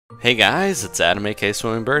Hey guys, it's Adam aka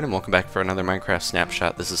Swimming and welcome back for another Minecraft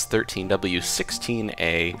Snapshot. This is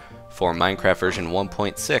 13W16A for Minecraft version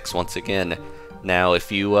 1.6 once again. Now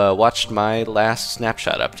if you watched my last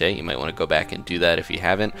Snapshot update, you might want to go back and do that if you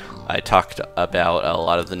haven't. I talked about a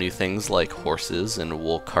lot of the new things like horses and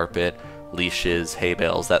wool carpet, leashes, hay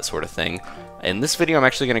bales, that sort of thing. In this video I'm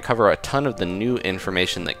actually going to cover a ton of the new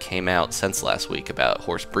information that came out since last week about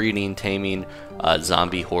horse breeding, taming,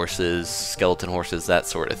 zombie horses, skeleton horses, that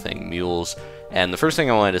sort of thing, mules. And the first thing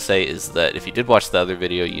I wanted to say is that if you did watch the other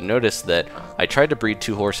video, you noticed that I tried to breed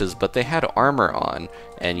two horses, but they had armor on,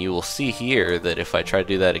 and you will see here that if I try to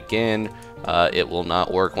do that again, it will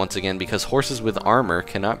not work once again because horses with armor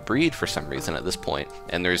cannot breed for some reason at this point,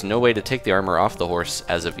 and there's no way to take the armor off the horse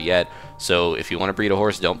as of yet. So if you want to breed a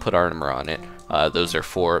horse, don't put armor on it. Those are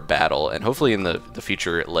for battle, and hopefully in the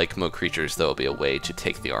future, like mode creatures, there will be a way to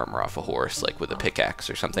take the armor off a horse, like with a pickaxe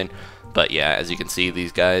or something. But yeah, as you can see,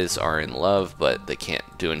 these guys are in love, but they can't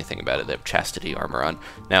do anything about it. They have chastity armor on.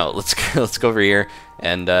 Now let's go over here,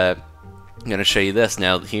 and I'm gonna show you this.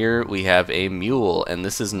 Now here we have a mule, and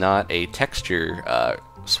this is not a texture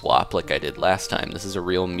swap like I did last time. This is a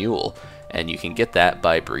real mule, and you can get that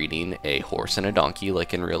by breeding a horse and a donkey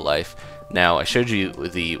like in real life. Now I showed you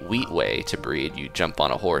the wheat way to breed. You jump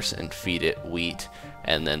on a horse and feed it wheat,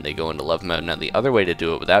 and then they go into love mode. Now the other way to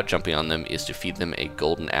do it without jumping on them is to feed them a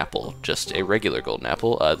golden apple, just a regular golden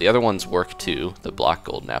apple. The other ones work too, the block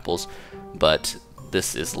golden apples, but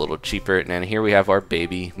this is a little cheaper. And here we have our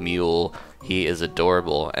baby mule. He is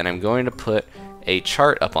adorable, and I'm going to put a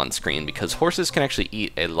chart up on screen because horses can actually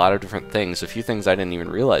eat a lot of different things, a few things I didn't even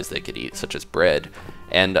realize they could eat, such as bread.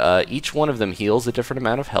 And each one of them heals a different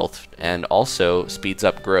amount of health and also speeds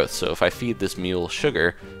up growth. So if I feed this mule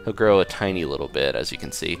sugar, he'll grow a tiny little bit, as you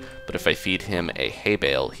can see. But if I feed him a hay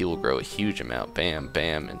bale, he will grow a huge amount, bam,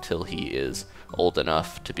 bam, until he is old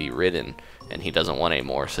enough to be ridden, and he doesn't want any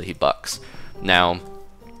more, so he bucks. Now,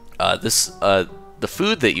 the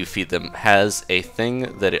food that you feed them has a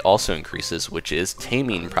thing that it also increases, which is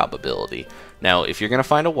taming probability. Now, if you're going to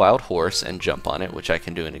find a wild horse and jump on it, which I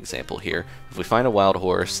can do an example here, if we find a wild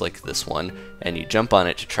horse like this one, and you jump on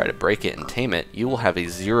it to try to break it and tame it, you will have a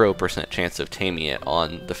 0% chance of taming it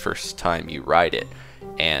on the first time you ride it.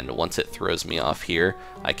 And once it throws me off here,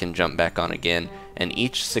 I can jump back on again, and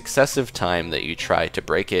each successive time that you try to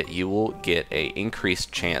break it, you will get a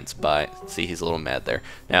increased chance by, see, he's a little mad there.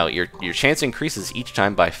 Now your chance increases each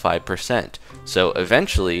time by 5%, so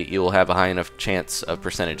eventually you will have a high enough chance of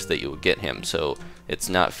percentage that you will get him. So it's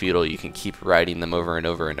not futile, you can keep riding them over and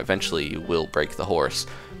over, and eventually you will break the horse.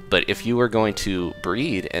 But if you are going to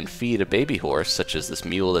breed and feed a baby horse, such as this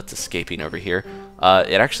mule that's escaping over here,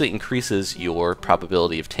 it actually increases your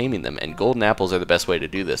probability of taming them, and golden apples are the best way to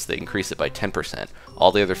do this. They increase it by 10%.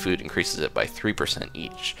 All the other food increases it by 3%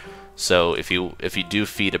 each. So if you do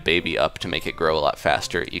feed a baby up to make it grow a lot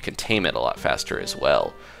faster, you can tame it a lot faster as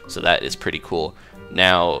well. So that is pretty cool.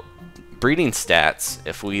 Now, breeding stats,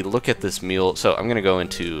 if we look at this mule, so I'm going to go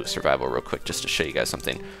into survival real quick just to show you guys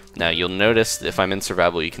something. Now you'll notice if I'm in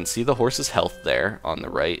survival, you can see the horse's health there on the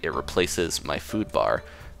right. It replaces my food bar.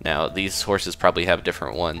 Now these horses probably have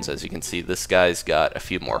different ones. As you can see, this guy's got a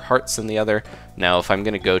few more hearts than the other. Now if I'm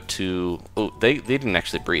going to go to, oh, they didn't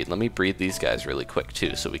actually breed. Let me breed these guys really quick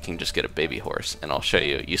too, so we can just get a baby horse, and I'll show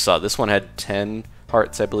you. You saw this one had 10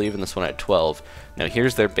 hearts, I believe, and this one had 12. Now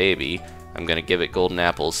here's their baby. I'm going to give it golden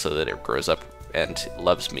apples so that it grows up and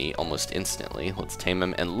loves me almost instantly. Let's tame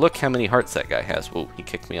him, and look how many hearts that guy has. Whoa, he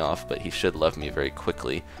kicked me off, but he should love me very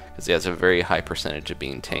quickly because he has a very high percentage of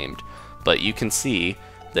being tamed. But you can see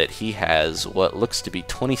that he has what looks to be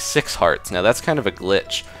 26 hearts. Now that's kind of a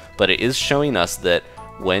glitch, but it is showing us that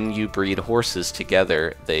when you breed horses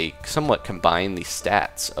together, they somewhat combine the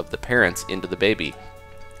stats of the parents into the baby.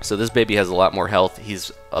 So this baby has a lot more health. He's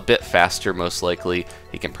a bit faster, most likely.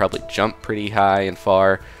 He can probably jump pretty high and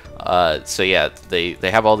far. So yeah, they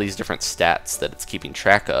have all these different stats that it's keeping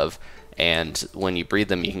track of. And when you breed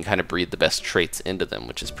them, you can kind of breed the best traits into them,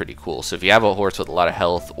 which is pretty cool. So if you have a horse with a lot of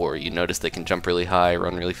health, or you notice they can jump really high,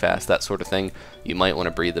 run really fast, that sort of thing, you might want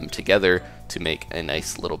to breed them together to make a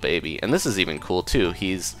nice little baby. And this is even cool too.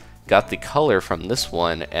 He's got the color from this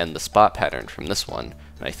one and the spot pattern from this one.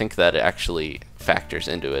 And I think that actually factors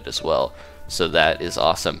into it as well. So that is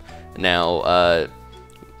awesome. Now,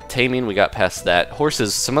 taming, we got past that.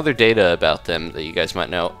 Horses, some other data about them that you guys might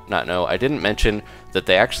not know. I didn't mention that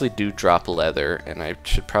they actually do drop leather, and I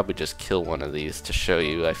should probably just kill one of these to show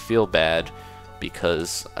you. I feel bad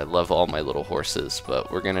because I love all my little horses,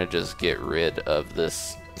 but we're gonna just get rid of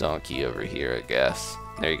this donkey over here, I guess.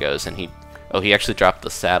 There he goes, and he actually dropped the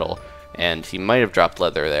saddle. and he might have dropped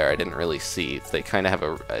leather there. I didn't really see. They kind of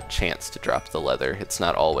have a chance to drop the leather. It's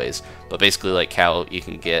not always, but basically like how you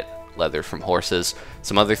can get leather from horses.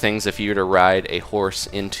 Some other things, if you were to ride a horse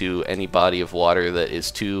into any body of water that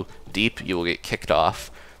is too deep, you will get kicked off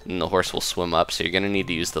and the horse will swim up, so you're going to need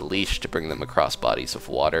to use the leash to bring them across bodies of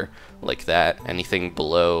water like that. Anything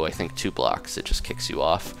below, I think, 2 blocks, it just kicks you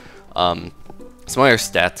off. Some other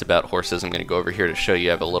stats about horses I'm going to go over here to show you.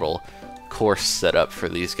 I have a little course set up for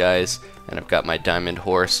these guys, and I've got my diamond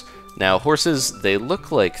horse. Now horses, they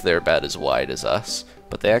look like they're about as wide as us,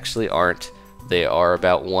 but they actually aren't. They are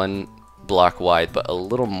about 1 block wide, but a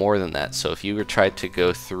little more than that. So if you were tried to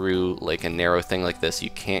go through like a narrow thing like this, you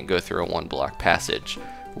can't go through a 1 block passage,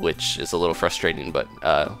 which is a little frustrating, but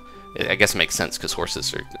I guess it makes sense because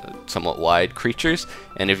horses are somewhat wide creatures,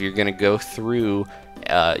 and if you're going to go through,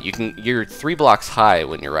 you're 3 blocks high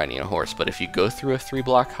when you're riding a horse, but if you go through a 3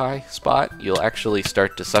 block high spot, you'll actually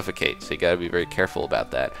start to suffocate, so you got to be very careful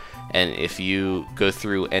about that. And if you go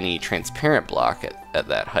through any transparent block at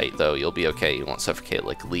that height, though, you'll be okay. You won't suffocate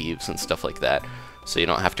like leaves and stuff like that, so you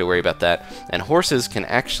don't have to worry about that. And horses can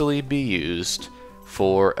actually be used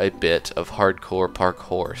for a bit of hardcore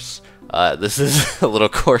parkour. This is a little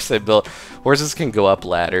course I built. Horses can go up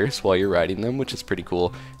ladders while you're riding them, which is pretty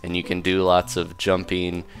cool, and you can do lots of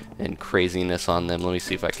jumping and craziness on them. Let me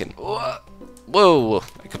see if I can... Whoa!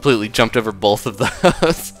 I completely jumped over both of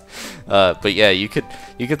those. But yeah, you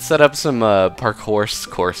could set up some parkour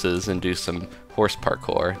courses and do some horse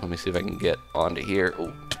parkour. Let me see if I can get onto here.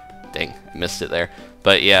 Oh, dang, I missed it there.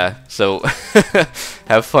 But yeah, so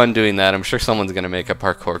have fun doing that. I'm sure someone's gonna make a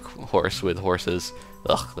parkour horse with horses.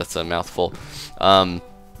 Ugh, that's a mouthful.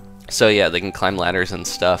 So yeah, they can climb ladders and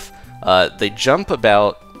stuff. They jump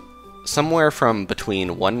about somewhere from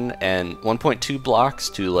between 1 and 1.2 blocks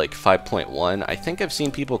to like 5.1. I think I've seen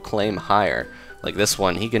people claim higher. Like this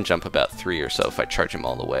one, he can jump about 3 or so if I charge him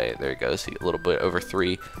all the way. There he goes, a little bit over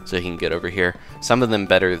 3, so he can get over here. Some of them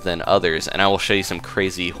better than others, and I will show you some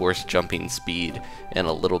crazy horse jumping speed in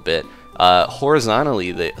a little bit.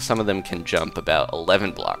 Horizontally, some of them can jump about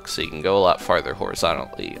 11 blocks, so you can go a lot farther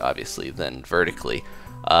horizontally, obviously, than vertically.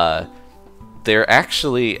 They're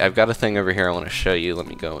actually, I've got a thing over here I want to show you. Let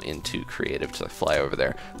me go into creative to fly over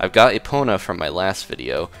there. I've got Epona from my last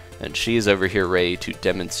video, and she's over here ready to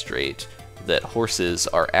demonstrate that horses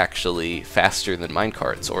are actually faster than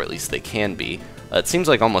minecarts, or at least they can be. It seems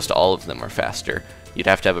like almost all of them are faster. You'd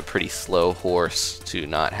have to have a pretty slow horse to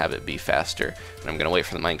not have it be faster. And I'm going to wait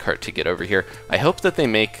for the minecart to get over here. I hope that they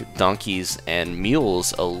make donkeys and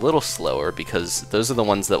mules a little slower, because those are the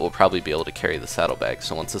ones that will probably be able to carry the saddlebag.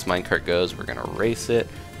 So once this minecart goes, we're going to race it,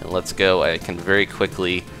 and let's go. I can very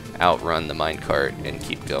quickly outrun the minecart and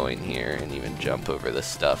keep going here and even jump over this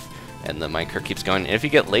stuff. And the minecart keeps going. And if you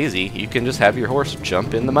get lazy, you can just have your horse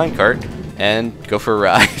jump in the minecart and go for a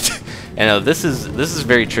ride. And this is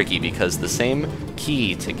very tricky, because the same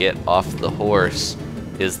key to get off the horse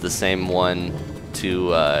is the same one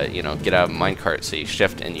to you know, get out of a minecart. So you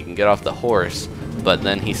shift and you can get off the horse, but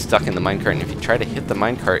then he's stuck in the minecart, and if you try to hit the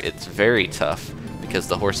minecart, it's very tough because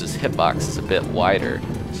the horse's hitbox is a bit wider.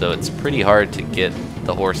 So it's pretty hard to get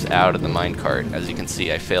the horse out of the minecart. As you can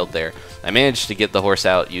see, I failed there. I managed to get the horse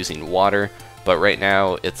out using water, but right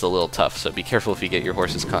now it's a little tough, so be careful if you get your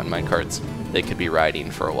horses caught in minecarts. They could be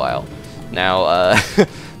riding for a while. Now,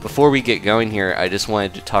 before we get going here, I just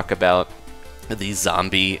wanted to talk about the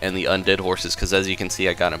zombie and the undead horses, because as you can see,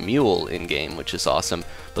 I got a mule in-game, which is awesome.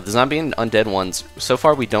 But the zombie and undead ones, so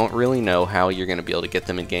far we don't really know how you're going to be able to get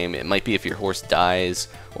them in-game. It might be if your horse dies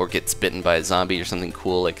or gets bitten by a zombie or something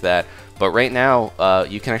cool like that. But right now,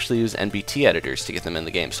 you can actually use NBT editors to get them in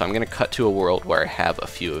the game. So I'm going to cut to a world where I have a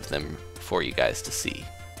few of them for you guys to see.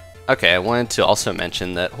 Okay, I wanted to also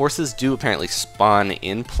mention that horses do apparently spawn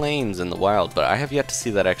in plains in the wild, but I have yet to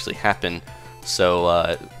see that actually happen.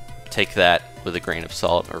 So take that with a grain of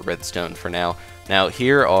salt or redstone for now. Now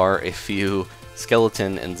here are a few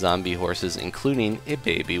skeleton and zombie horses, including a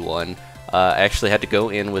baby one. I actually had to go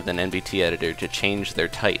in with an NBT editor to change their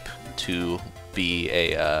type to be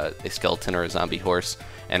a skeleton or a zombie horse,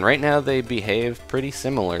 and right now they behave pretty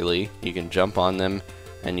similarly. You can jump on them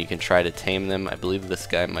and you can try to tame them. I believe this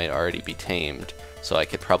guy might already be tamed, so I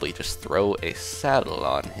could probably just throw a saddle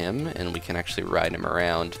on him and we can actually ride him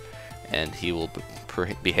around, and he will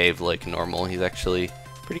behave like normal. He's actually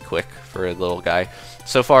pretty quick for a little guy.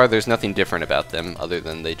 So far there's nothing different about them other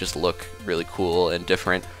than they just look really cool and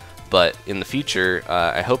different. But in the future,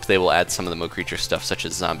 I hope they will add some of the Mo Creature stuff, such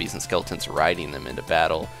as zombies and skeletons riding them into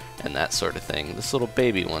battle and that sort of thing. This little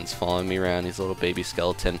baby one's following me around. He's a little baby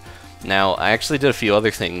skeleton. Now, I actually did a few other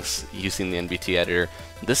things using the NBT editor.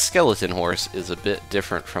 This skeleton horse is a bit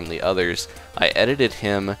different from the others. I edited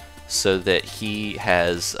him so that he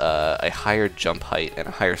has a higher jump height and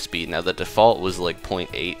a higher speed. Now the default was like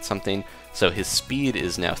 0.8 something, so his speed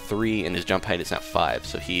is now 3 and his jump height is now 5,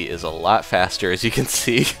 so he is a lot faster, as you can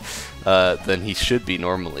see, than he should be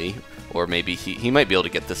normally. Or maybe he might be able to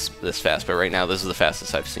get this fast, but right now this is the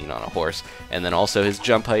fastest I've seen on a horse. And then also his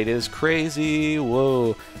jump height is crazy,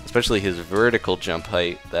 whoa! Especially his vertical jump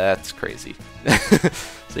height, that's crazy.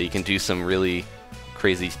 So you can do some really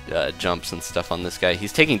crazy jumps and stuff on this guy.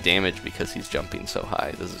 He's taking damage because he's jumping so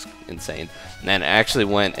high. This is insane. And then I actually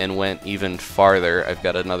went even farther. I've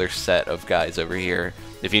got another set of guys over here.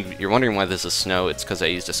 If you're wondering why this is snow, it's because I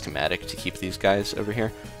used a schematic to keep these guys over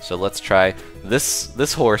here. So let's try.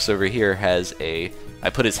 This horse over here has I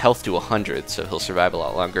put his health to 100, so he'll survive a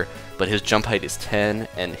lot longer, but his jump height is 10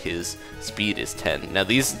 and his speed is 10. Now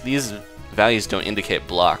these values don't indicate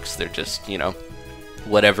blocks, they're just, you know,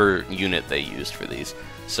 whatever unit they used for these.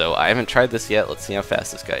 So I haven't tried this yet. Let's see how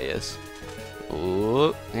fast this guy is.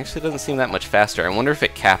 Ooh, he actually doesn't seem that much faster. I wonder if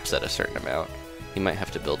it caps at a certain amount. He might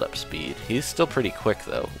have to build up speed. He's still pretty quick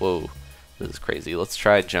though. Whoa, this is crazy. Let's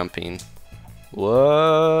try jumping.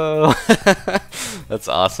 Whoa, that's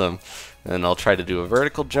awesome. And I'll try to do a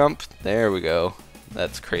vertical jump. There we go.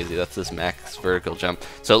 That's crazy. That's this max vertical jump.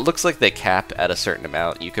 So it looks like they cap at a certain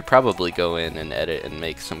amount. You could probably go in and edit and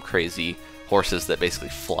make some crazy horses that basically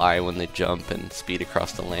fly when they jump and speed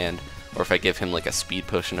across the land. Or if I give him like a speed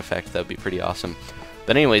potion effect, that would be pretty awesome.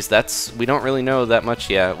 But anyways, we don't really know that much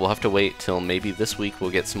yet. We'll have to wait till maybe this week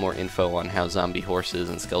we'll get some more info on how zombie horses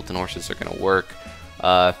and skeleton horses are going to work.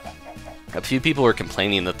 A few people were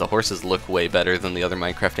complaining that the horses look way better than the other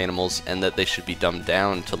Minecraft animals and that they should be dumbed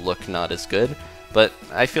down to look not as good. But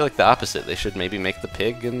I feel like the opposite. They should maybe make the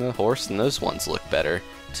pig and the horse and those ones look better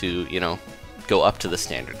to, you know, go up to the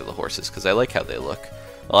standard of the horses, because I like how they look.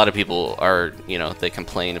 A lot of people are, you know, they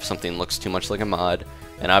complain if something looks too much like a mod,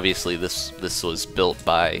 and obviously this was built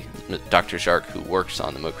by DrZhark, who works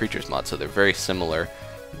on the Mo Creatures mod, so they're very similar,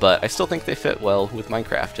 but I still think they fit well with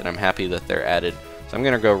Minecraft, and I'm happy that they're added. So I'm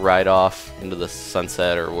gonna go ride off into the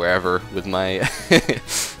sunset or wherever with my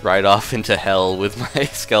ride off into hell with my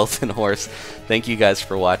skeleton horse. Thank you guys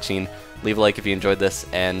for watching. Leave a like if you enjoyed this,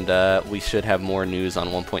 and we should have more news on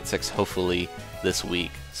 1.6 hopefully this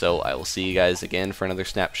week. So I will see you guys again for another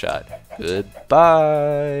snapshot.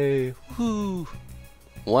 Goodbye! Woo!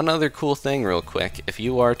 One other cool thing real quick, if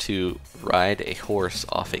you are to ride a horse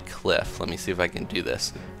off a cliff, let me see if I can do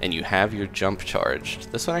this, and you have your jump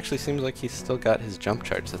charged. This one actually seems like he's still got his jump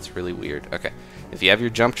charge. That's really weird. Okay, if you have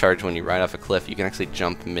your jump charge when you ride off a cliff, you can actually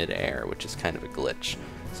jump mid-air, which is kind of a glitch.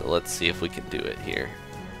 So let's see if we can do it here.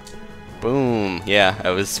 Boom! Yeah,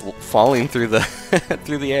 I was falling through the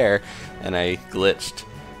through the air, and I glitched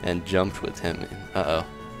and jumped with him. Uh-oh.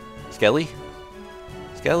 Skelly?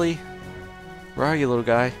 Skelly? Where are you, little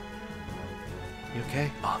guy? You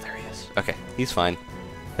okay? Oh, there he is. Okay, he's fine.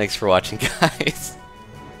 Thanks for watching, guys.